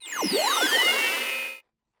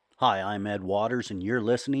Hi, I'm Ed Waters, and you're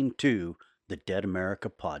listening to the Dead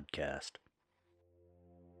America Podcast.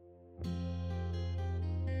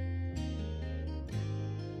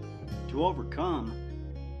 To overcome,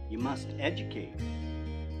 you must educate.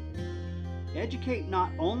 Educate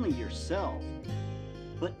not only yourself,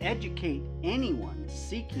 but educate anyone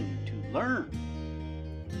seeking to learn.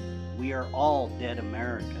 We are all Dead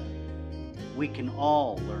America. We can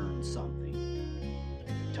all learn something.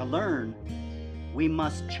 To learn, we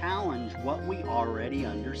must challenge what we already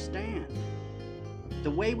understand.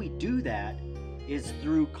 The way we do that is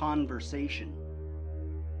through conversation.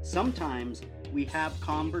 Sometimes we have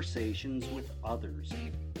conversations with others.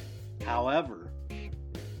 However,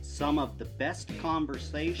 some of the best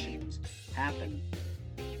conversations happen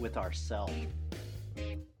with ourselves.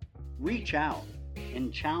 Reach out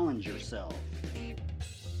and challenge yourself.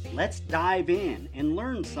 Let's dive in and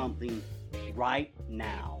learn something right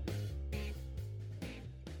now.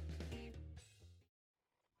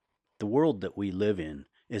 The world that we live in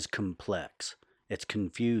is complex, it's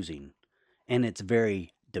confusing, and it's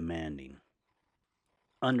very demanding.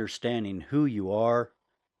 Understanding who you are,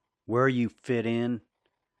 where you fit in,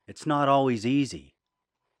 it's not always easy.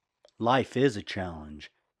 Life is a challenge,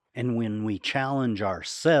 and when we challenge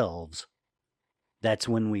ourselves, that's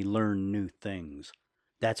when we learn new things.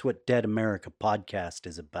 That's what Dead America Podcast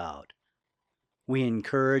is about. We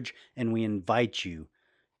encourage and we invite you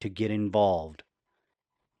to get involved,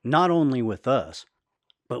 not only with us,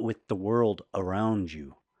 but with the world around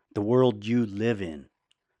you, the world you live in,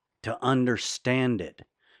 to understand it,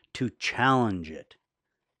 to challenge it.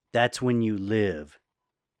 That's when you live.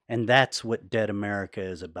 And that's what Dead America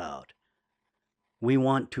is about. We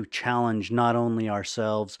want to challenge not only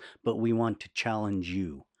ourselves, but we want to challenge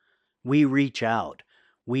you. We reach out.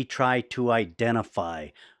 We try to identify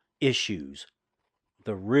issues,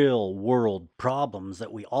 the real world problems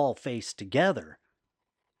that we all face together.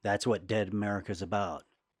 That's what Dead America is about.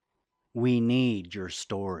 We need your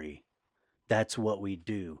story. That's what we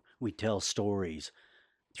do. We tell stories.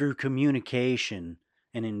 Through communication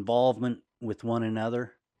and involvement with one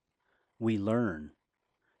another, we learn.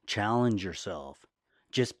 Challenge yourself.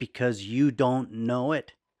 Just because you don't know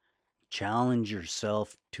it, challenge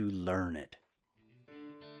yourself to learn it.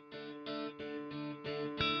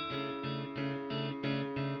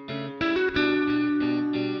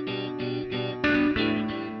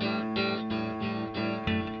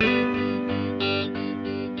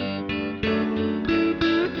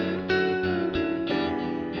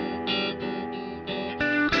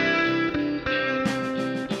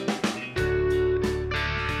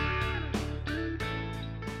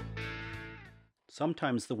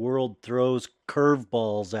 Sometimes the world throws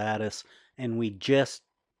curveballs at us and we just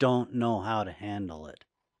don't know how to handle it.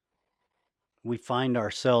 We find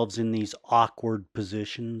ourselves in these awkward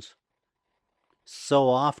positions. So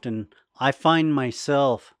often, I find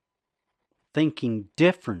myself thinking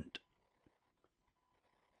different,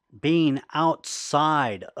 being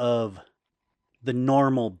outside of the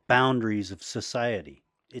normal boundaries of society.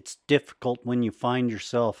 It's difficult when you find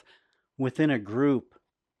yourself within a group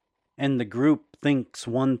and the group thinks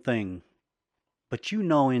one thing, but you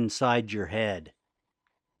know inside your head,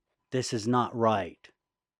 this is not right.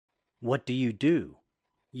 What do?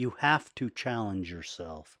 You have to challenge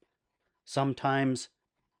yourself. Sometimes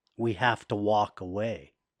we have to walk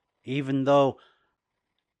away, even though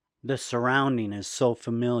the surrounding is so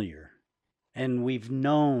familiar and we've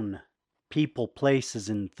known people, places,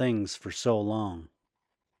 and things for so long.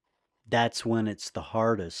 That's when it's the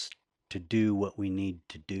hardest to do what we need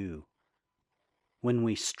to do. When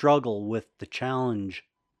we struggle with the challenge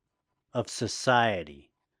of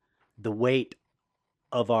society, the weight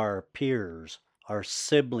of our peers, our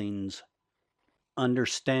siblings,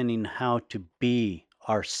 understanding how to be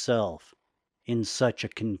ourself in such a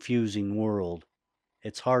confusing world,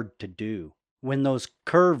 it's hard to do. When those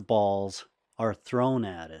curveballs are thrown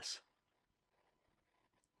at us,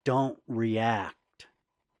 don't react.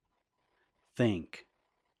 Think.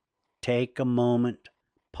 Take a moment,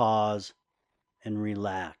 pause, and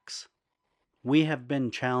relax. We have been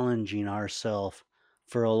challenging ourselves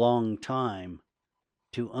for a long time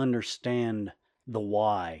to understand the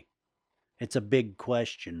why. It's a big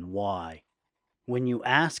question, why? When you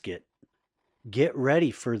ask it, get ready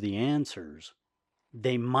for the answers.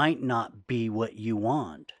 They might not be what you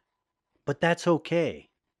want, but that's okay.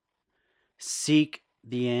 Seek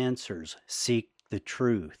the answers, seek the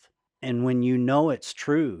truth. And when you know it's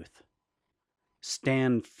truth,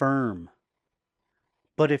 stand firm.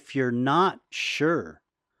 But if you're not sure,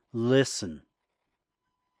 listen.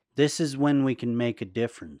 This is when we can make a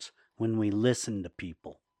difference, when we listen to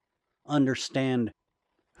people, understand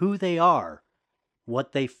who they are,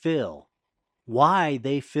 what they feel, why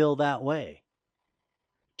they feel that way.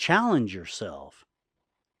 Challenge yourself.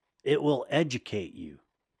 It will educate you.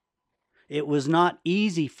 It was not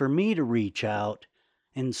easy for me to reach out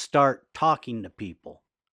and start talking to people,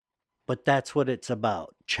 but that's what it's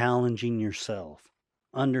about, challenging yourself,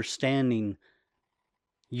 understanding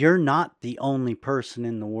you're not the only person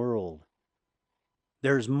in the world.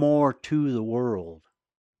 There's more to the world.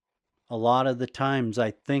 A lot of the times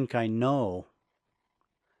I think I know,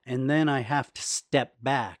 and then I have to step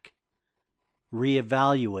back,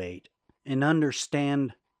 reevaluate, and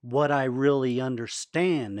understand what I really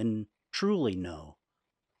understand and truly know.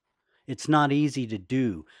 It's not easy to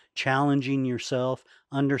do. Challenging yourself,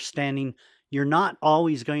 understanding you're not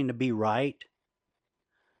always going to be right,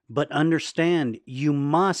 but understand you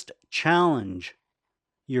must challenge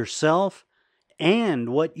yourself and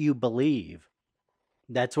what you believe.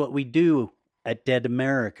 That's what we do at Dead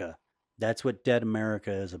America. That's what Dead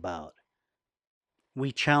America is about.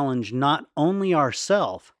 We challenge not only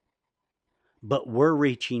ourselves, but we're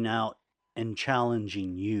reaching out and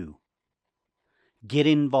challenging you. Get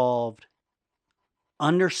involved.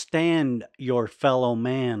 Understand your fellow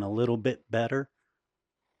man a little bit better.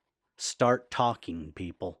 Start talking,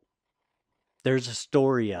 people. There's a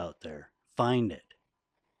story out there. Find it.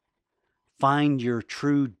 Find your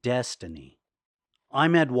true destiny.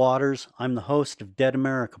 I'm Ed Waters. I'm the host of Dead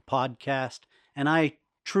America Podcast, and I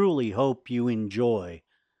truly hope you enjoy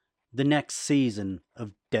the next season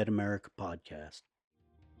of Dead America Podcast.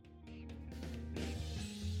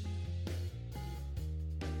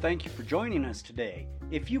 Thank you for joining us today.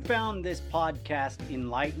 If you found this podcast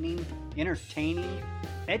enlightening, entertaining,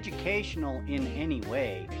 educational in any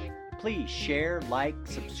way, please share, like,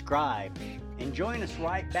 subscribe, and join us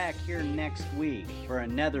right back here next week for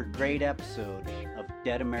another great episode of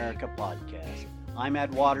Dead America Podcast. I'm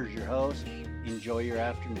Ed Waters, your host. Enjoy your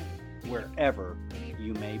afternoon, wherever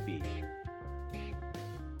you may be.